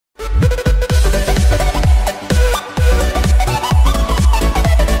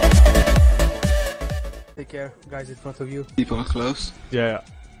there, guys in front of you. People are close. Yeah.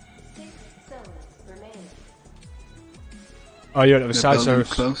 Oh, you're at the side, so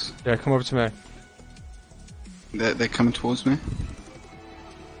close. Yeah, come over to me. They're coming towards me.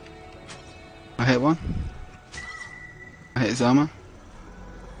 I hit one. I hit his armor.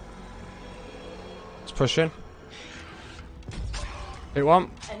 It's pushing. Hit one.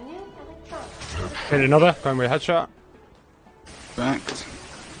 Hit another. Going with a headshot. Tracked.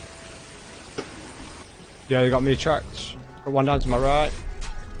 Yeah, they got me tracked. Got one down to my right.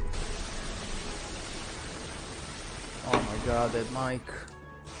 Oh my god, that mic.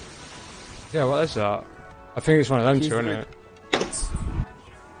 Yeah, what is that? I think it's one of them two, isn't it?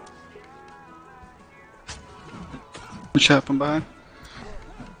 Which happened by?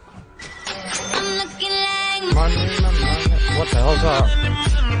 What the hell's that?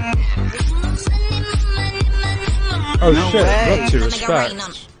 Oh No shit, way. got to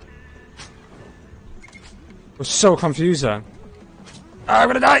respect. Was so confusing. I'm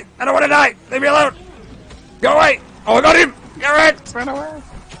gonna die! I don't wanna die! Leave me alone! Go away! Oh, I got him! Get wrecked! Run away.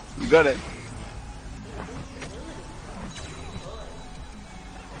 You got it.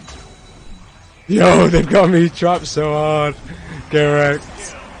 Yo, they've got me trapped so hard. Get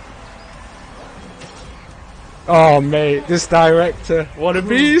wrecked. Oh mate, this director, what a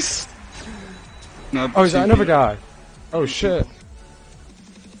beast! No, Oh, is that another guy? Oh shit.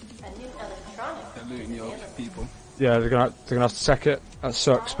 They're looting your people. Yeah, they're gonna have to check it. That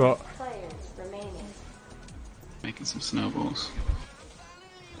sucks, but Making some snowballs.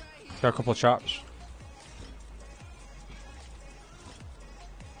 got a couple of traps.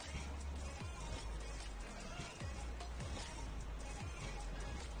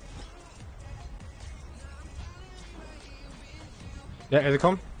 Yeah, here they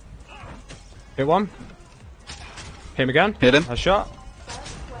come. Hit one. Hit him again. Hit him. A shot.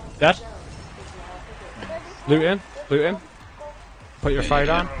 Dead. Loot him. Loot him. Put your fire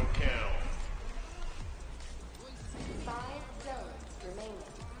down.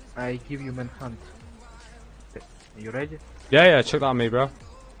 I give you manhunt. You ready? Yeah, yeah, check that on me, bro.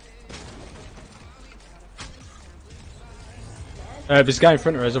 This guy in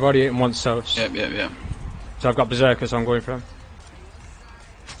front of us, I've already hit him once, so Yep. so I've got berserker, so I'm going for him.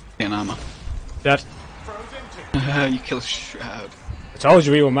 Getting armor. Dead. You kill Shroud. I told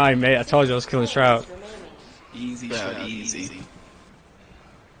you we were mine, mate. I told you I was killing Shroud. Easy, Shroud, easy.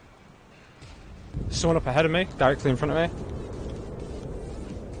 There's someone up ahead of me, directly in front of me.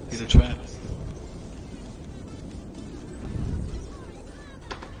 He's a trap.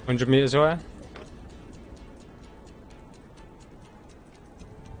 100 meters away.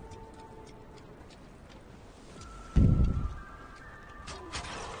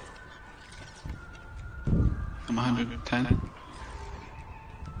 I'm 110.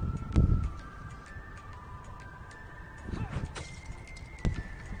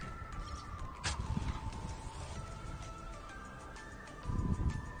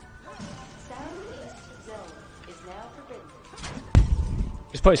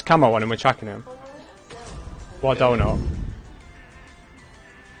 He's put his camo on and we're tracking him. What donut?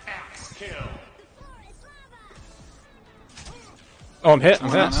 Oh, I'm hit. I'm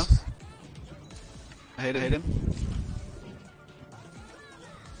hit. I hit him.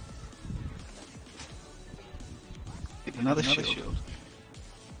 Hit another shield.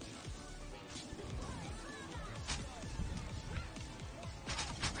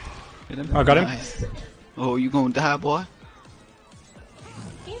 Hit him. I got him. Nice. Oh, you gonna die, boy?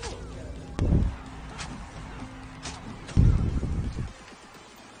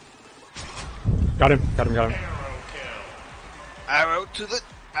 Got him. Arrow to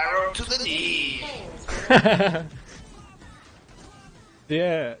the knee.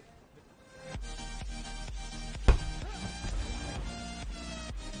 Yeah.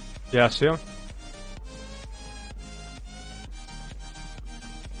 Yeah, I see him.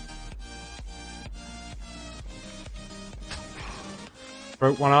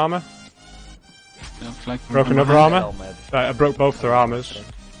 Broke one armor. Yeah, Broke another armor. Right, I broke both their armors.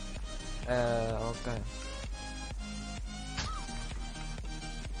 Okay.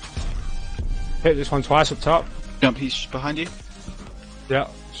 Hit this one twice up top. Jump, he's behind you. Yeah,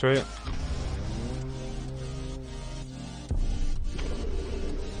 sweet.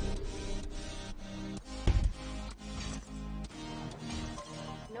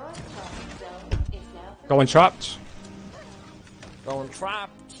 Got one trapped. Going trap.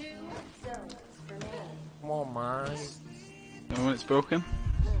 Come on, man. Oh, it's broken.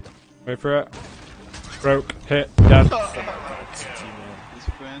 Wait for it. Broke. Hit. Dead. He's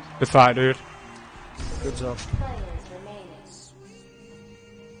a friend. Good fight, dude. Good job.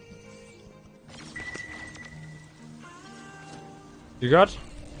 You got?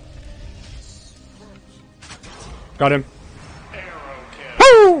 Got him.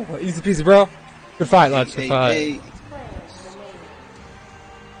 Woo! Easy peasy, bro. Good fight, lads. Good fight.